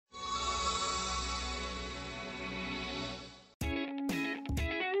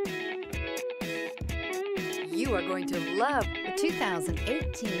You are going to love the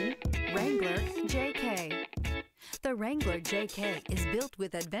 2018 Wrangler JK. The Wrangler JK is built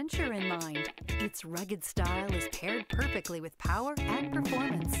with adventure in mind. Its rugged style is paired perfectly with power and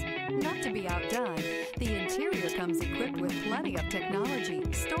performance. Not to be outdone, the interior comes equipped with plenty of technology,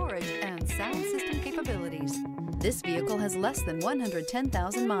 storage, and sound system capabilities. This vehicle has less than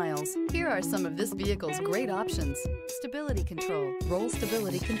 110,000 miles. Here are some of this vehicle's great options: stability control, roll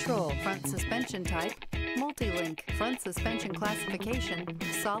stability control, front suspension type, multi-link, front suspension classification,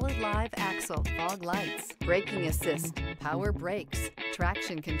 solid live axle, fog lights, braking assist, power brakes,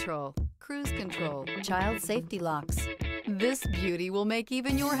 traction control, cruise control, child safety locks. This beauty will make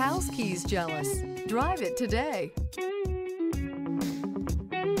even your house keys jealous. Drive it today.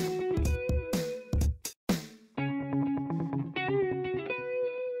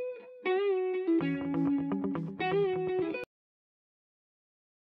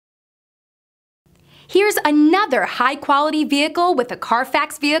 Here's another high-quality vehicle with a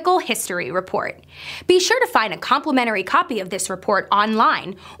Carfax Vehicle History Report. Be sure to find a complimentary copy of this report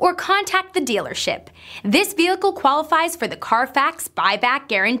online or contact the dealership. This vehicle qualifies for the Carfax Buyback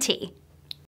Guarantee.